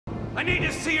I need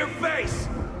to see your face!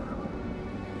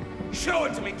 Show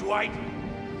it to me, Dwight!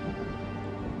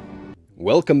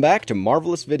 Welcome back to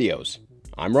Marvelous Videos.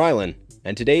 I'm Rylan,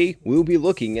 and today we'll be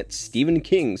looking at Stephen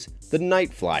King's The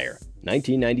Night Flier,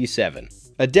 1997.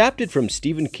 Adapted from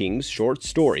Stephen King's short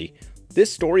story,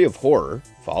 this story of horror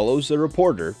follows a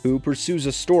reporter who pursues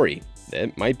a story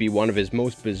that might be one of his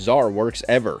most bizarre works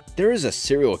ever. There is a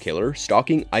serial killer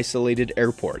stalking isolated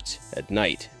airports at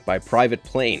night by private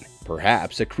plane,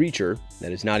 perhaps a creature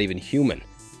that is not even human.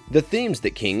 The themes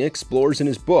that King explores in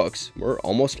his books were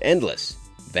almost endless.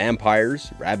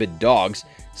 Vampires, rabid dogs,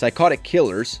 psychotic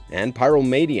killers, and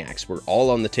pyromaniacs were all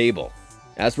on the table,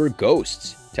 as were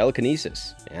ghosts,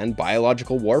 telekinesis, and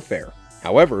biological warfare.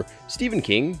 However, Stephen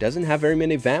King doesn't have very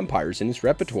many vampires in his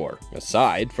repertoire,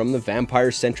 aside from the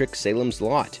vampire-centric Salem's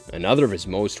Lot. Another of his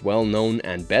most well-known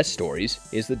and best stories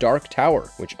is The Dark Tower,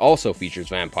 which also features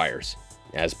vampires.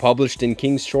 As published in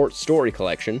King's short story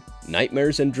collection,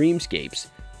 Nightmares Dreamscapes,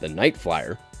 The Night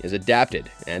Flier is adapted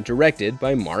and directed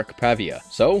by Mark Pavia.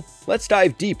 So, let's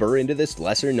dive deeper into this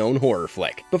lesser-known horror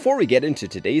flick. Before we get into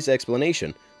today's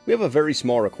explanation, we have a very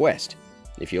small request.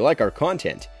 If you like our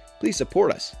content, please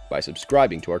support us by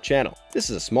subscribing to our channel. This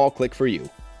is a small click for you,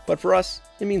 but for us,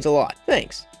 it means a lot.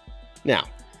 Thanks. Now,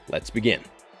 let's begin.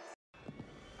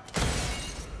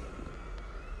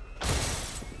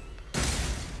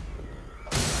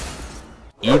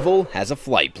 Evil has a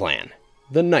flight plan.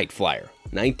 The Night Flier,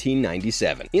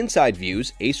 1997. Inside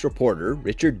View's ace reporter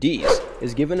Richard Dees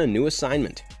is given a new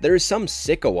assignment. There is some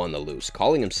sicko on the loose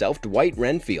calling himself Dwight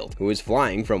Renfield, who is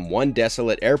flying from one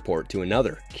desolate airport to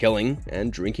another, killing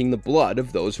and drinking the blood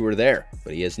of those who are there,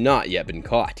 but he has not yet been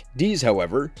caught. Dees,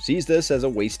 however, sees this as a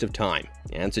waste of time,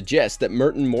 and suggests that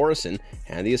Merton Morrison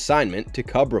hand the assignment to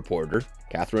cub reporter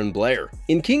Catherine Blair.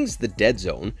 In King's The Dead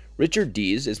Zone, Richard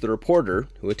Dees is the reporter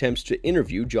who attempts to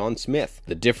interview John Smith.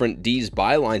 The different Dees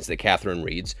bylines that Catherine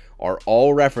reads are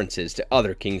all references to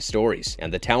other King stories,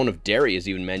 and the town of Derry is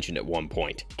even mentioned at one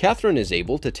point. Catherine is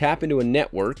able to tap into a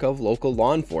network of local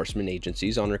law enforcement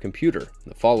agencies on her computer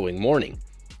the following morning,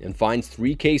 and finds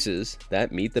 3 cases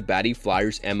that meet the baddie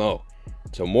Flyer's MO.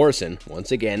 So Morrison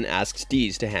once again asks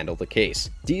Dees to handle the case.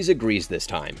 Dees agrees this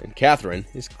time, and Catherine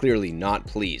is clearly not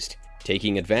pleased.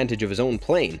 Taking advantage of his own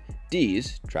plane,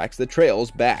 Dees tracks the trails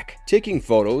back. Taking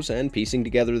photos and piecing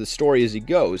together the story as he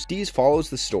goes, Dees follows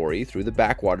the story through the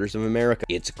backwaters of America.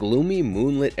 Its gloomy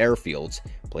moonlit airfields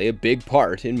play a big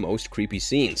part in most creepy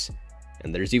scenes,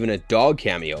 and there's even a dog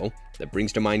cameo that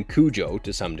brings to mind Cujo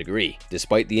to some degree.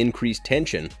 Despite the increased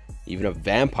tension, even a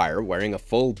vampire wearing a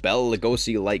full Bela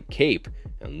Lugosi-like cape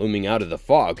and looming out of the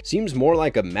fog seems more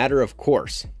like a matter of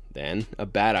course than a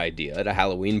bad idea at a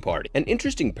Halloween party. An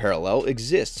interesting parallel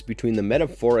exists between the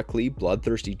metaphorically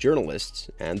bloodthirsty journalists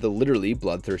and the literally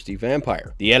bloodthirsty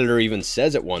vampire. The editor even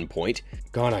says at one point,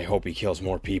 "God, I hope he kills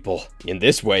more people." In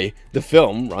this way, the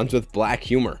film runs with black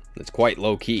humor that's quite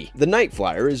low-key. The Night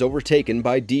Flier is overtaken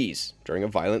by Dees during a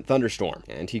violent thunderstorm,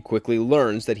 and he quickly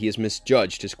learns that he has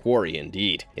misjudged his quarry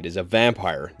indeed. It is a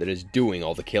vampire that is doing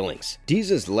all the killings.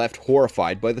 Dees is left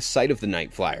horrified by the sight of the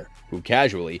Night Flier, who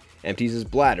casually empties his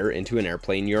bladder into an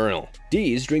airplane urinal.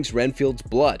 Dees drinks Renfield's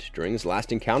blood during his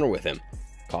last encounter with him,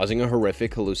 causing a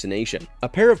horrific hallucination. A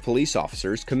pair of police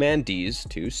officers command Dees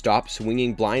to stop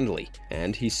swinging blindly,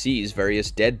 and he sees various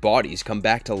dead bodies come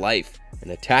back to life and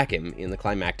attack him in the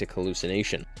climactic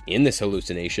hallucination. In this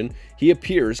hallucination, he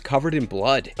appears covered in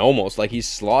blood, almost like he's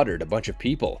slaughtered a bunch of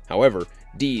people. However,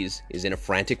 Dees is in a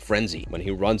frantic frenzy. When he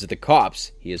runs at the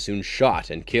cops, he is soon shot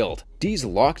and killed. Dees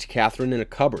locked Catherine in a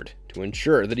cupboard to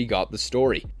ensure that he got the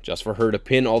story, just for her to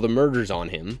pin all the murders on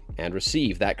him and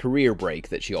receive that career break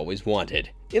that she always wanted.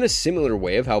 In a similar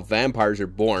way of how vampires are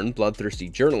born bloodthirsty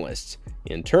journalists,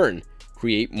 in turn,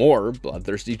 create more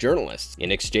bloodthirsty journalists.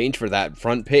 In exchange for that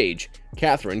front page,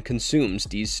 Catherine consumes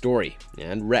Dees' story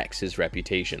and wrecks his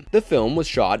reputation. The film was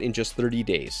shot in just 30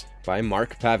 days by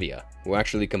Mark Pavia, who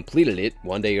actually completed it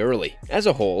one day early. As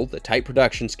a whole, the tight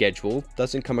production schedule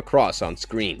doesn't come across on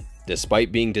screen.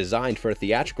 Despite being designed for a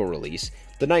theatrical release,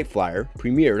 The Night Flier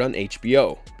premiered on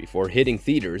HBO before hitting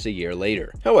theaters a year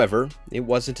later. However, it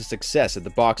wasn't a success at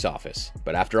the box office,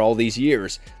 but after all these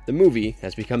years, the movie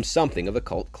has become something of a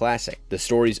cult classic. The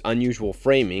story's unusual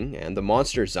framing and the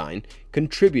monster design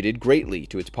contributed greatly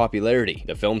to its popularity.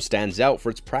 The film stands out for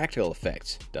its practical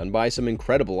effects, done by some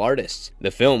incredible artists.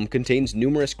 The film contains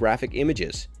numerous graphic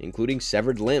images, including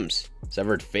severed limbs,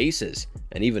 severed faces,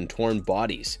 and even torn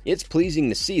bodies. It's pleasing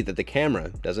to see that the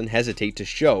camera doesn't hesitate to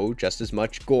show just as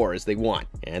much gore as they want,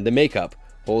 and the makeup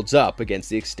holds up against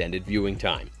the extended viewing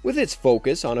time. With its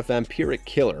focus on a vampiric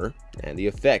killer and the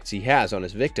effects he has on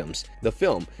his victims, the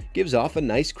film gives off a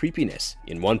nice creepiness.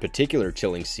 In one particular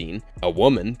chilling scene, a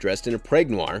woman dressed in a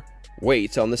peignoir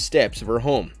waits on the steps of her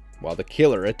home while the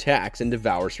killer attacks and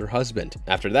devours her husband.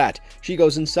 After that, she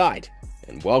goes inside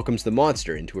and welcomes the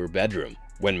monster into her bedroom.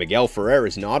 When Miguel Ferrer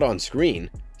is not on screen,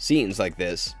 scenes like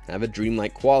this have a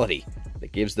dreamlike quality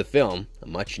that gives the film a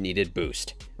much-needed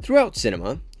boost. Throughout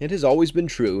cinema, it has always been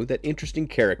true that interesting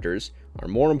characters are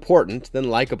more important than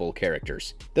likable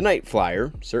characters. The Night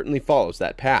Flier certainly follows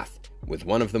that path, with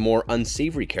one of the more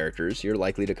unsavory characters you're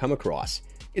likely to come across.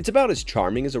 It's about as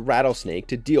charming as a rattlesnake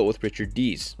to deal with Richard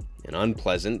Dees, an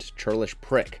unpleasant, churlish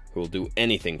prick who will do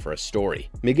anything for a story.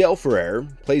 Miguel Ferrer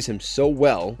plays him so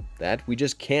well that we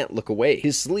just can't look away.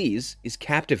 His sleaze is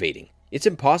captivating. It's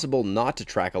impossible not to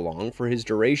track along for his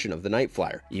duration of the Night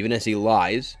Flier, even as he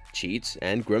lies, cheats,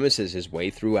 and grimaces his way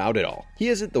throughout it all. He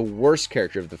isn't the worst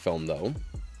character of the film though,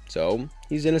 so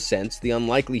he's in a sense the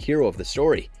unlikely hero of the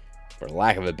story, for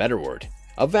lack of a better word.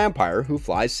 A vampire who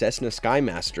flies Cessna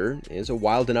Skymaster is a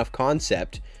wild enough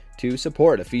concept to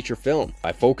support a feature film.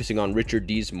 By focusing on Richard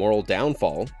Dees' moral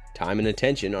downfall, time and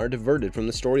attention are diverted from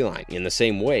the storyline. In the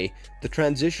same way, the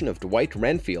transition of Dwight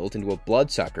Renfield into a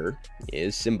bloodsucker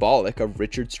is symbolic of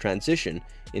Richard's transition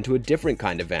into a different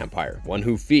kind of vampire, one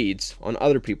who feeds on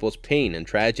other people's pain and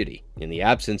tragedy. In the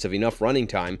absence of enough running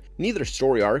time, neither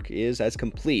story arc is as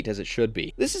complete as it should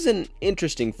be. This is an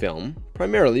interesting film,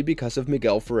 primarily because of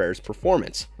Miguel Ferrer's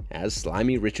performance as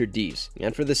slimy Richard Dees,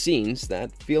 and for the scenes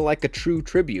that feel like a true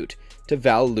tribute to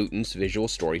Val Lewton's visual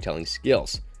storytelling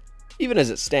skills. Even as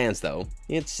it stands though,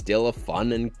 it's still a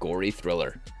fun and gory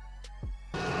thriller.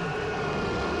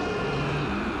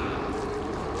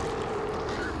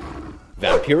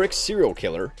 Vampiric serial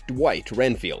killer Dwight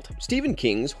Renfield. Stephen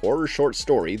King's horror short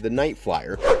story The Night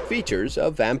Flier features a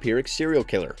vampiric serial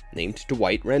killer named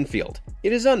Dwight Renfield.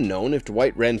 It is unknown if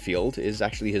Dwight Renfield is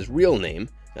actually his real name,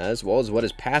 as well as what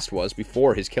his past was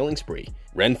before his killing spree.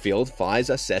 Renfield flies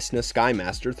a Cessna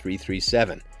Skymaster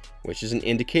 337, which is an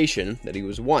indication that he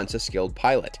was once a skilled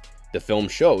pilot. The film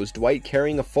shows Dwight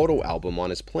carrying a photo album on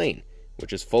his plane,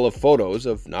 which is full of photos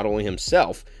of not only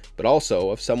himself, but also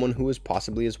of someone who was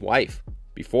possibly his wife,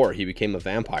 before he became a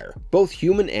vampire. Both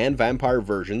human and vampire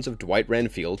versions of Dwight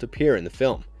Renfield appear in the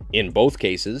film. In both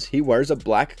cases, he wears a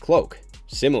black cloak,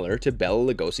 similar to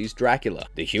Bela Lugosi's Dracula.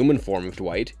 The human form of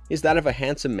Dwight is that of a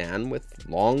handsome man with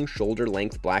long,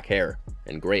 shoulder-length black hair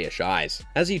and grayish eyes.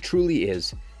 As he truly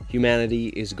is, humanity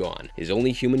is gone. His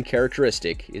only human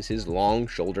characteristic is his long,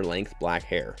 shoulder-length black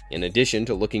hair. In addition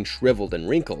to looking shriveled and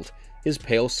wrinkled, his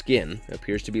pale skin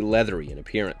appears to be leathery in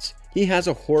appearance. He has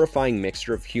a horrifying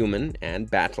mixture of human and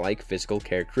bat-like physical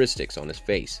characteristics on his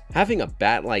face. Having a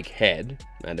bat-like head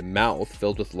and a mouth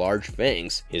filled with large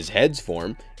fangs, his head's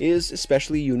form is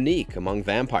especially unique among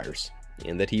vampires,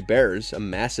 in that he bears a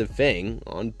massive fang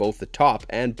on both the top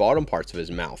and bottom parts of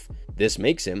his mouth. This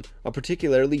makes him a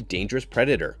particularly dangerous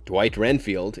predator. Dwight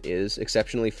Renfield is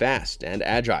exceptionally fast and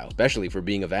agile, especially for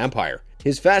being a vampire.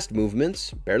 His fast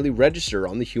movements barely register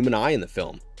on the human eye in the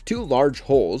film. Two large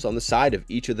holes on the side of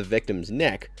each of the victim's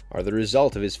neck are the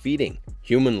result of his feeding.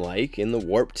 Human-like in the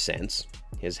warped sense,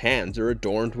 his hands are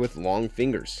adorned with long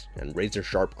fingers and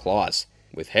razor-sharp claws,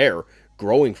 with hair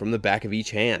growing from the back of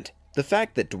each hand. The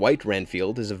fact that Dwight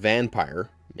Renfield is a vampire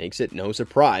makes it no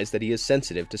surprise that he is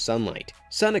sensitive to sunlight.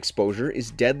 Sun exposure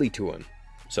is deadly to him,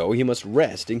 so he must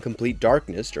rest in complete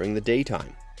darkness during the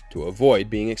daytime to avoid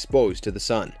being exposed to the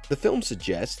sun. The film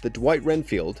suggests that Dwight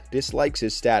Renfield dislikes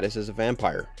his status as a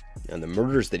vampire and the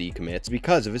murders that he commits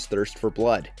because of his thirst for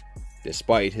blood,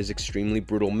 despite his extremely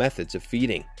brutal methods of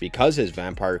feeding. Because his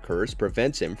vampire curse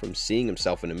prevents him from seeing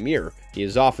himself in a mirror, he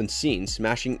is often seen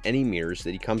smashing any mirrors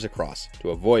that he comes across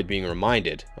to avoid being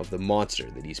reminded of the monster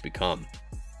that he's become.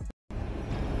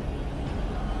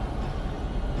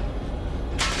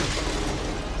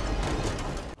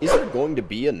 Is there going to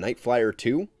be a Night Flier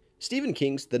 2? Stephen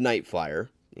King's The Night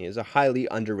Flier is a highly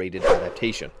underrated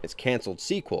adaptation. Its cancelled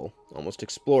sequel almost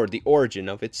explored the origin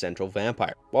of its central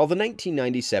vampire. While the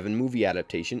 1997 movie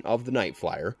adaptation of The Night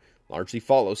Flier largely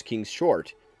follows King's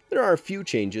short, there are a few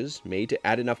changes made to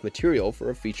add enough material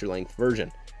for a feature-length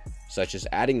version, such as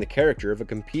adding the character of a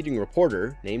competing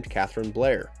reporter named Catherine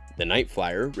Blair. The Night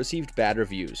Flier received bad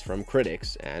reviews from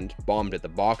critics and bombed at the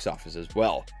box office as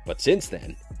well, but since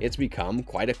then, it's become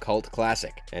quite a cult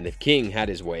classic, and if King had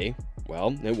his way,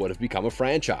 well, it would have become a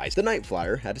franchise. The Night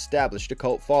Flier had established a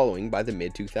cult following by the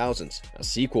mid-2000s. A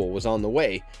sequel was on the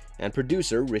way, and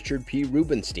producer Richard P.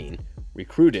 Rubinstein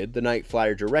recruited the Night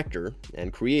Flier director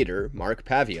and creator Mark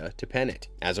Pavia to pen it.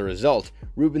 As a result,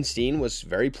 Rubinstein was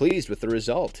very pleased with the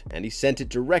result, and he sent it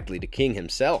directly to King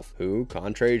himself, who,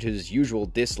 contrary to his usual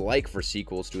dislike for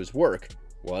sequels to his work,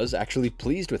 was actually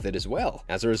pleased with it as well.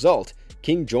 As a result,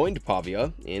 King joined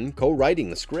Pavia in co-writing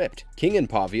the script. King and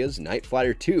Pavia's Night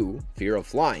Flier 2, Fear of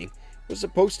Flying, was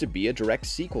supposed to be a direct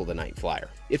sequel to Night Flier.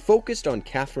 It focused on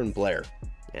Catherine Blair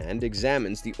and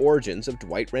examines the origins of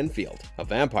Dwight Renfield, a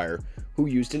vampire who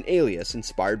used an alias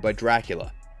inspired by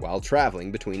Dracula while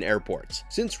traveling between airports.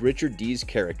 Since Richard Dee's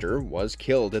character was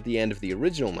killed at the end of the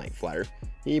original Night Flier,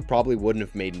 he probably wouldn't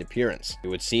have made an appearance. It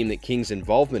would seem that King's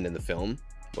involvement in the film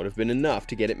would have been enough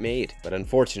to get it made, but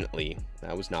unfortunately,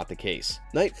 that was not the case.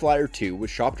 Night Flier 2 was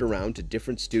shopped around to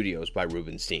different studios by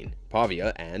Rubinstein,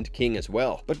 Pavia, and King as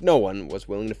well, but no one was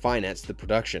willing to finance the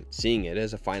production, seeing it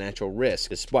as a financial risk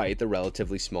despite the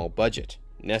relatively small budget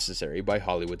necessary by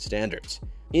Hollywood standards.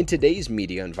 In today's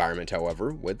media environment,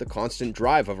 however, with the constant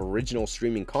drive of original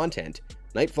streaming content,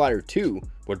 Night Flier 2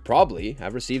 would probably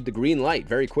have received the green light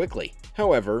very quickly.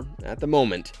 However, at the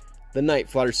moment, the Night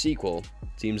Flier sequel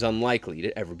seems unlikely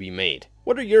to ever be made.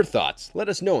 What are your thoughts? Let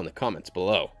us know in the comments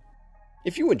below.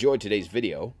 If you enjoyed today's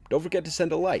video, don't forget to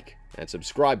send a like and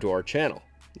subscribe to our channel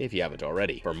if you haven't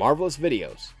already. For marvelous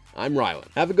videos, I'm Rylan.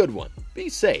 Have a good one, be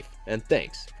safe, and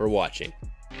thanks for watching.